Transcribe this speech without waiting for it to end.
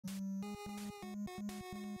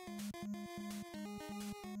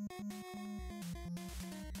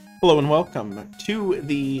Hello and welcome to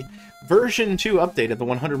the version 2 update of the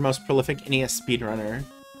 100 most prolific NES speedrunners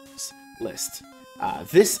list.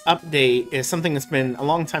 This update is something that's been a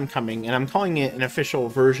long time coming, and I'm calling it an official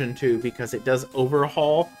version 2 because it does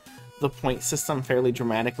overhaul the point system fairly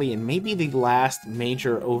dramatically, and maybe the last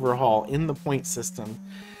major overhaul in the point system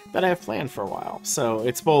that I have planned for a while. So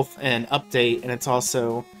it's both an update and it's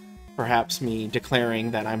also perhaps me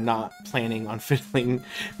declaring that I'm not planning on fiddling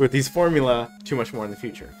with these formula too much more in the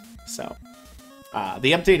future. So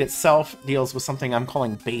the update itself deals with something I'm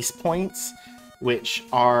calling base points, which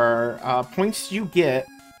are points you get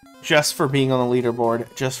just for being on the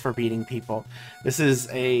leaderboard, just for beating people. This is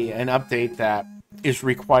an update that is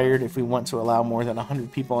required if we want to allow more than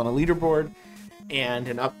 100 people on a leaderboard, and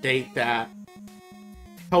an update that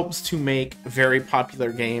helps to make very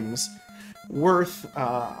popular games worth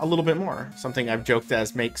a little bit more. Something I've joked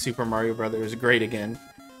as make Super Mario Brothers great again.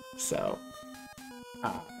 So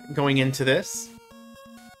going into this,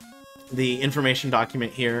 the information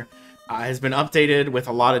document here has been updated with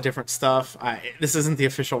a lot of different stuff. This isn't the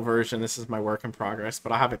official version, this is my work in progress,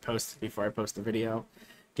 but I'll have it posted before I post the video.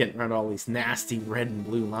 Getting rid of all these nasty red and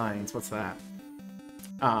blue lines. What's that?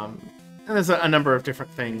 And there's a number of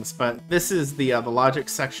different things, but this is the logic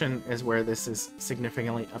section is where this is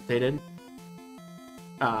significantly updated.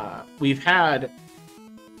 We've had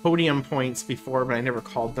podium points before, but I never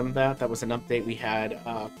called them that. That was an update we had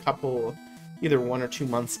a couple, either 1 or 2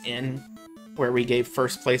 months in, where we gave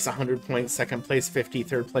first place 100 points, second place 50,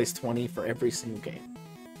 third place 20 for every single game.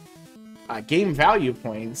 Game value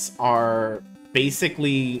points are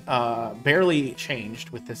basically barely changed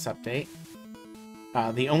with this update.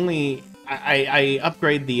 The only I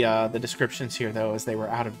upgrade the descriptions here though, as they were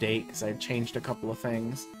out of date because I've changed a couple of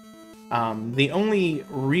things. The only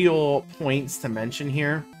real points to mention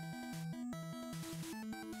here,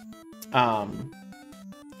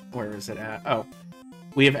 where is it at? Oh,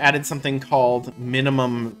 we have added something called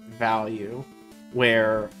minimum value,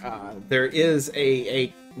 where there is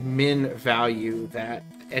a min value that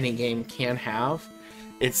any game can have.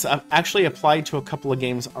 It's actually applied to a couple of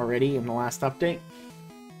games already in the last update,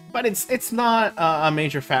 but it's not a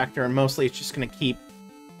major factor, and mostly it's just going to keep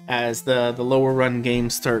as the lower run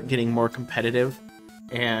games start getting more competitive,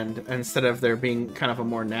 and instead of there being kind of a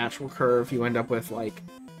more natural curve, you end up with like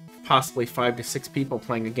possibly 5 to 6 people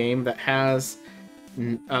playing a game that has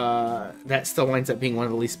that still winds up being one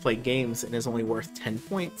of the least played games and is only worth 10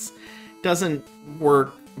 points. Doesn't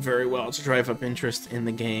work very well to drive up interest in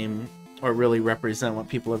the game or really represent what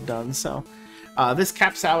people have done. So this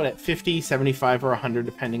caps out at 50, 75, or 100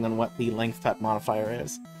 depending on what the length type modifier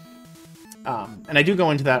is. And I do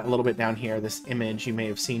go into that a little bit down here. This image you may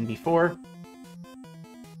have seen before.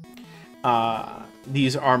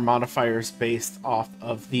 These are modifiers based off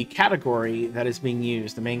of the category that is being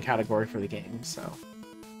used, the main category for the game. So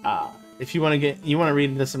if you want to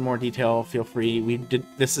read this in more detail, feel free.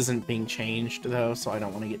 This isn't being changed though, so I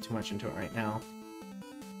don't want to get too much into it right now.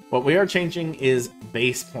 What we are changing is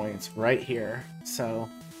base points right here. So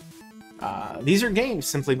these are gained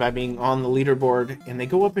simply by being on the leaderboard, and they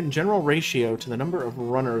go up in general ratio to the number of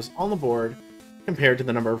runners on the board compared to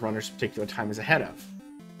the number of runners a particular time is ahead of.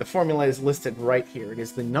 The formula is listed right here. It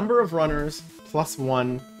is the number of runners plus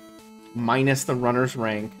 1 minus the runner's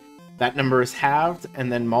rank. That number is halved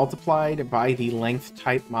and then multiplied by the length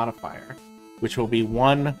type modifier, which will be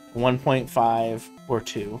 1, 1.5, or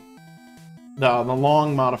 2. The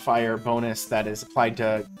long modifier bonus that is applied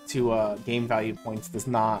to game value points does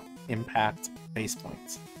not impact base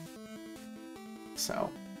points. So,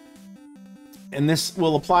 and this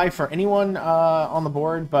will apply for anyone on the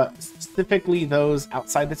board, but specifically those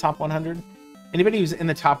outside the top 100. Anybody who's in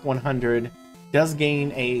the top 100 does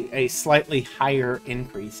gain a slightly higher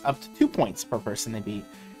increase, up to 2 points per person they beat,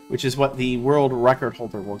 which is what the world record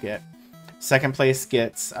holder will get. Second place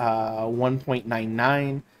gets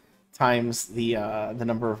 1.99 times the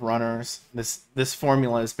number of runners. This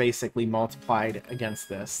formula is basically multiplied against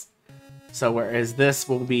this. So whereas this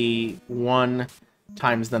will be 1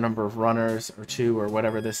 times the number of runners, or 2, or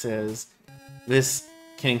whatever this is, this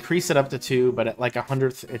can increase it up to 2, but at like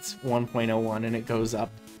 100th it's 1.01, and it goes up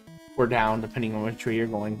or down depending on which way you're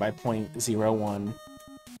going by 0.01,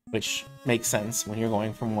 which makes sense when you're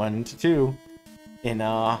going from 1 to 2 in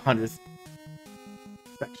a 100th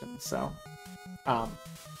section. So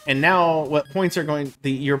and now what points are going,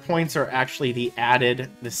 your points are actually the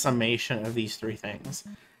summation of these 3 things.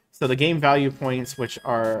 So the game value points, which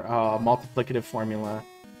are multiplicative formula,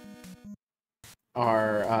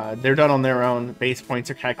 are they're done on their own. Base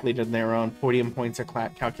points are calculated on their own. Podium points are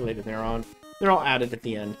calculated on their own. They're all added at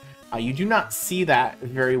the end. You do not see that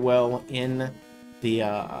very well in the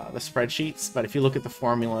spreadsheets, but if you look at the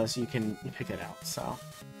formulas, you can pick it out. So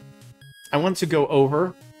I want to go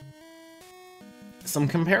over some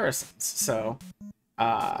comparisons. So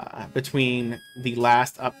between the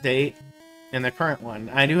last update and the current one,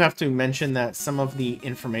 I do have to mention that some of the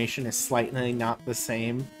information is slightly not the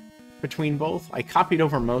same between both. I copied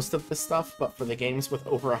over most of the stuff, but for the games with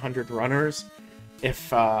over 100 runners,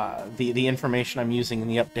 if the information I'm using in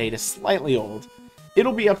the update is slightly old,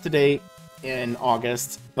 it'll be up to date in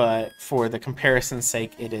August, but for the comparison's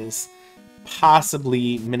sake, it is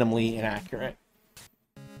possibly minimally inaccurate.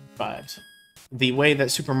 But the way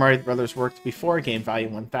that Super Mario Bros. Worked before Game Value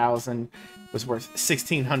 1000 was worth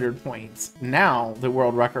 1,600 points. Now, the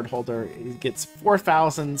world record holder gets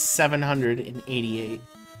 4,788.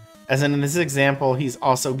 As in this example, he's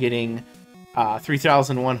also getting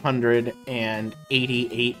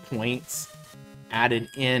 3,188 points added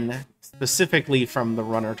in specifically from the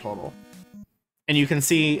runner total. And you can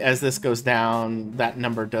see as this goes down, that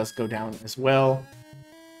number does go down as well.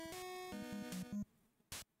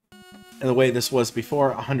 And the way this was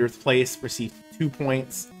before, 100th place received 2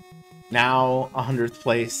 points. Now, 100th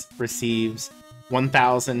place receives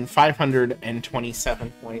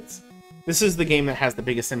 1,527 points. This is the game that has the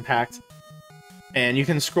biggest impact. And you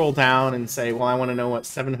can scroll down and say, well, I want to know what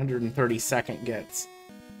 732nd gets.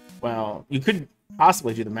 Well, you could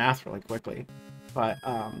possibly do the math really quickly, but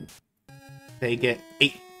they get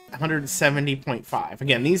 870.5.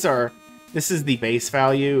 Again, this is the base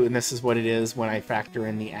value, and this is what it is when I factor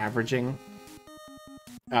in the averaging.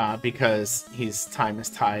 Because his time is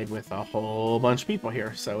tied with a whole bunch of people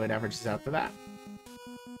here, so it averages out to that.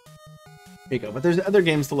 There you go. But there's other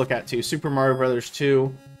games to look at too. Super Mario Bros.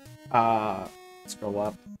 2, scroll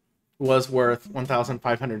up, was worth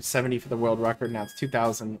 1,570 for the world record. Now it's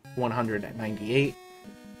 2,198.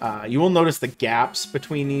 You will notice the gaps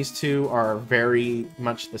between these two are very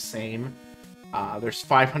much the same. There's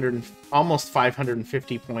almost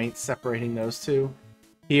 550 points separating those two.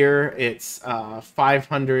 Here it's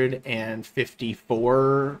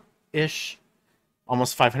 554-ish,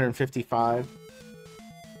 almost 555.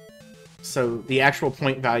 So the actual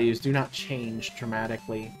point values do not change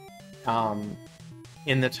dramatically.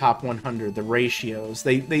 In the top 100, the ratios,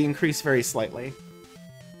 they increase very slightly.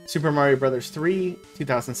 Super Mario Bros. 3,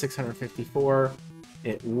 2,654.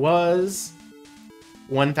 It was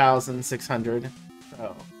 1,600.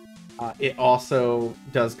 So it also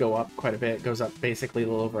does go up quite a bit. It goes up basically a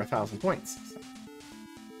little over 1,000 points. So,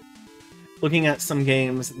 looking at some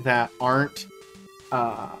games that aren't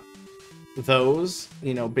those,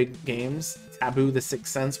 big games. Taboo, the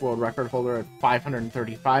Sixth Sense, world record holder at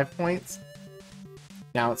 535 points.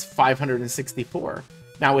 Now it's 564.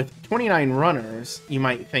 Now with 29 runners, you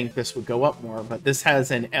might think this would go up more, but this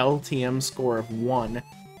has an LTM score of 1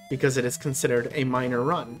 because it is considered a minor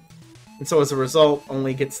run. And so as a result,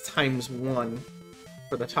 only gets ×1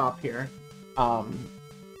 for the top here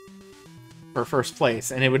for first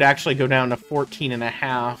place. And it would actually go down to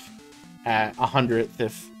 14.5 at 100th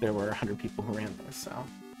if there were 100 people who ran this. So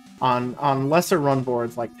on lesser run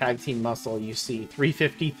boards like Tag Team Muscle, you see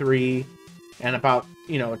 353 and about,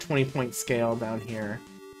 a 20-point scale down here.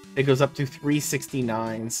 It goes up to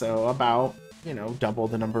 369, so about, double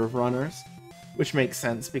the number of runners, which makes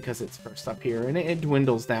sense because it's first up here, and it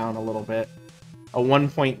dwindles down a little bit. A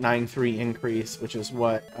 1.93 increase, which is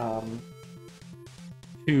what,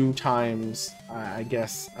 2 times, I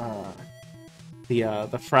guess,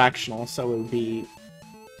 the fractional, so it would be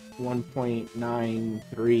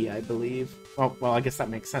 1.93, I believe. Oh, well, I guess that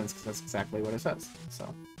makes sense because that's exactly what it says.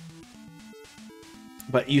 So,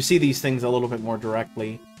 but you see these things a little bit more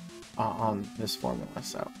directly on this formula.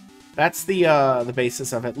 So that's the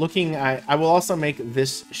basis of it. I will also make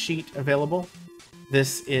this sheet available.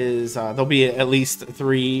 This is there'll be at least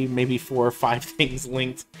 3, maybe 4 or 5 things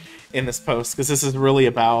linked in this post because this is really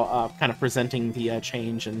about kind of presenting the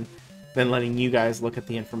change and then letting you guys look at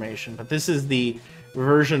the information. But this is the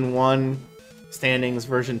version 1 standings,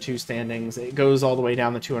 version 2 standings. It goes all the way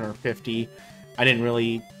down to 250. I didn't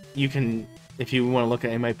really. You can, if you want to look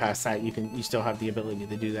at anybody past that, you still have the ability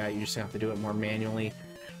to do that. You just have to do it more manually.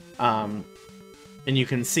 And you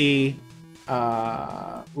can see,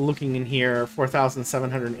 looking in here,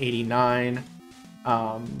 4,789.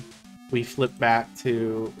 We flip back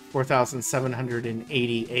to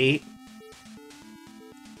 4,788.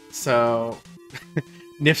 So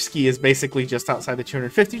Nifsky is basically just outside the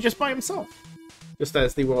 250 just by himself, just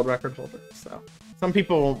as the world record holder. So some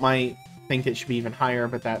people might think it should be even higher,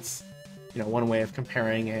 but that's, one way of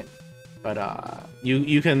comparing it. But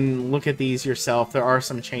you can look at these yourself. There are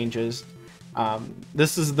some changes.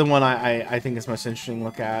 This is the one I think is most interesting to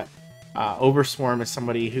look at. Overswarm is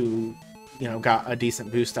somebody who, you know, got a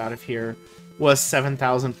decent boost out of here. Was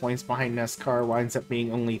 7,000 points behind NESCAR, winds up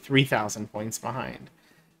being only 3,000 points behind.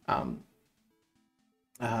 And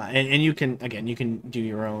you can, again, you can do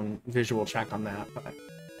your own visual check on that.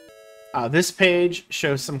 But this page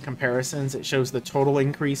shows some comparisons. It shows the total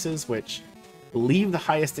increases, which I believe the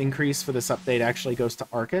highest increase for this update actually goes to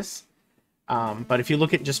Arcus. But if you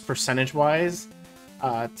look at just percentage-wise,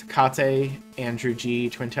 Takate, Andrew G,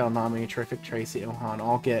 Twintail Nami, Terrific Tracy, Ohan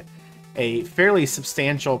all get a fairly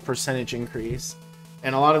substantial percentage increase.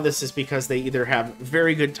 And a lot of this is because they either have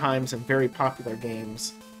very good times and very popular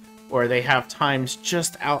games, or they have times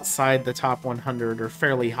just outside the top 100 or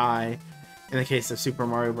fairly high, in the case of Super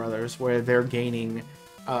Mario Brothers, where they're gaining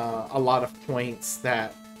a lot of points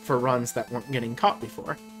that for runs that weren't getting caught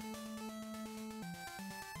before.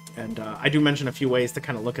 And I do mention a few ways to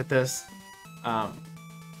kind of look at this.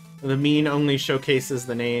 The mean only showcases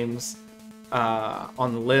the names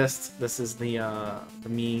on the list. This is the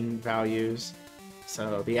mean values.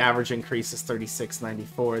 So the average increase is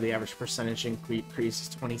 36.94. The average percentage increase is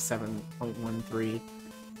 27.13.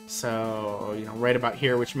 So, you know, right about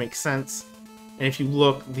here, which makes sense. And if you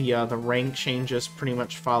look, the rank changes pretty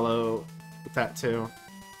much follow with that too.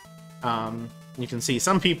 You can see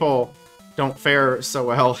some people don't fare so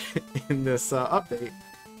well in this update,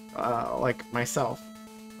 like myself.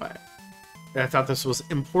 But I thought this was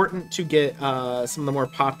important to get some of the more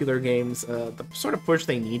popular games the sort of push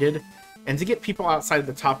they needed, and to get people outside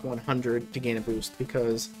the top 100 to gain a boost,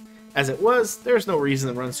 because as it was, there's no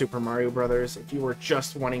reason to run Super Mario Brothers if you were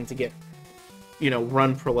just wanting to get, you know,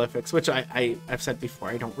 run Prolifics, which I've said before,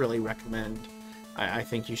 I don't really recommend. I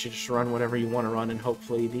think you should just run whatever you want to run, and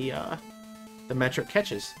hopefully the metric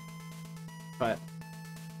catches. But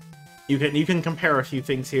you can compare a few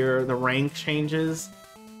things here. The rank changes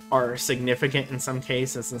are significant in some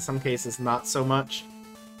cases not so much.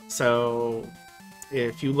 So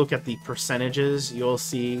if you look at the percentages, you'll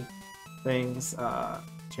see things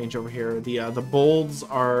change over here. The bolds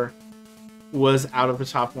was out of the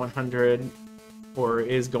top 100, or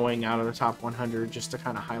is going out of the top 100, just to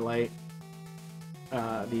kind of highlight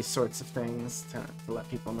these sorts of things to let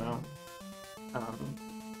people know.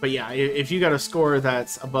 But yeah, if you got a score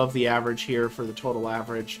that's above the average here for the total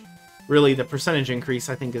average, really the percentage increase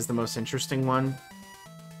I think is the most interesting one,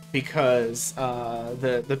 because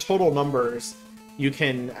the total numbers, you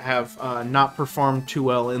can have not performed too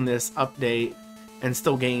well in this update and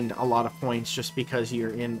still gained a lot of points just because you're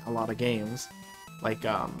in a lot of games. Like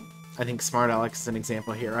I think Smart Alex is an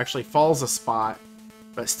example here. Actually falls a spot,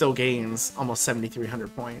 but still gains almost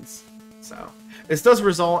 7,300 points. So this does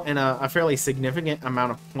result in a fairly significant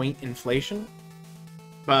amount of point inflation,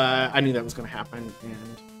 but I knew that was going to happen,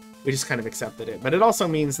 and we just kind of accepted it. But it also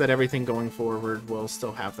means that everything going forward will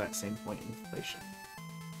still have that same point inflation.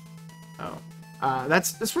 So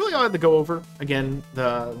that's really all I had to go over. Again,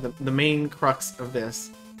 the main crux of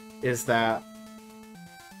this is that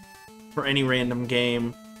for any random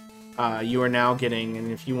game, you are now getting,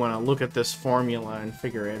 and if you want to look at this formula and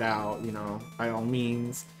figure it out, you know, by all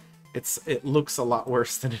means, it looks a lot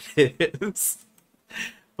worse than it is.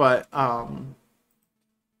 But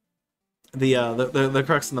the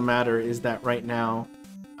crux of the matter is that right now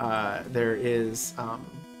there is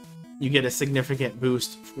you get a significant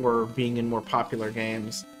boost for being in more popular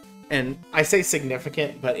games. And I say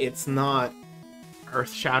significant, but it's not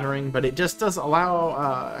earth-shattering, but it just does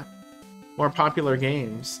allow more popular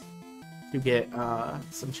games to get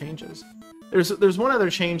some changes. There's one other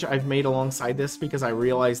change I've made alongside this, because I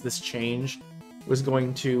realized this change was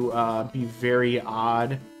going to be very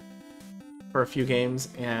odd for a few games,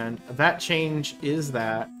 and that change is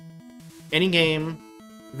that any game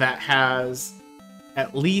that has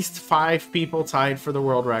at least 5 people tied for the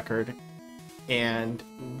world record, and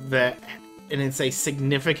it's a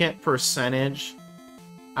significant percentage.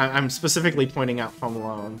 I'm specifically pointing out Home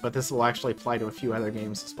Alone, but this will actually apply to a few other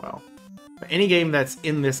games as well. But any game that's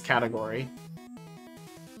in this category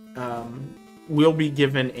will be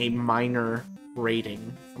given a minor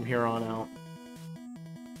rating from here on out.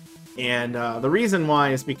 And the reason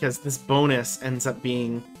why is because this bonus ends up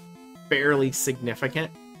being fairly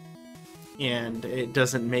significant, and it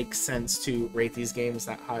doesn't make sense to rate these games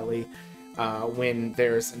that highly when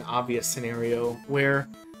there's an obvious scenario where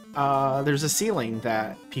there's a ceiling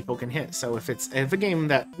that people can hit. So if a game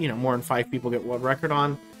that, you know, more than 5 people get world record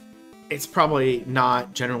on, it's probably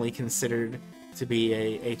not generally considered to be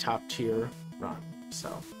a top tier run.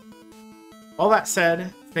 So all that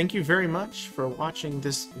said, thank you very much for watching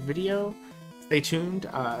this video. Stay tuned.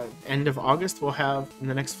 End of August we'll have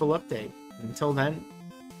the next full update, Until then,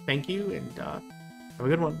 thank you, and have a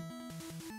good one.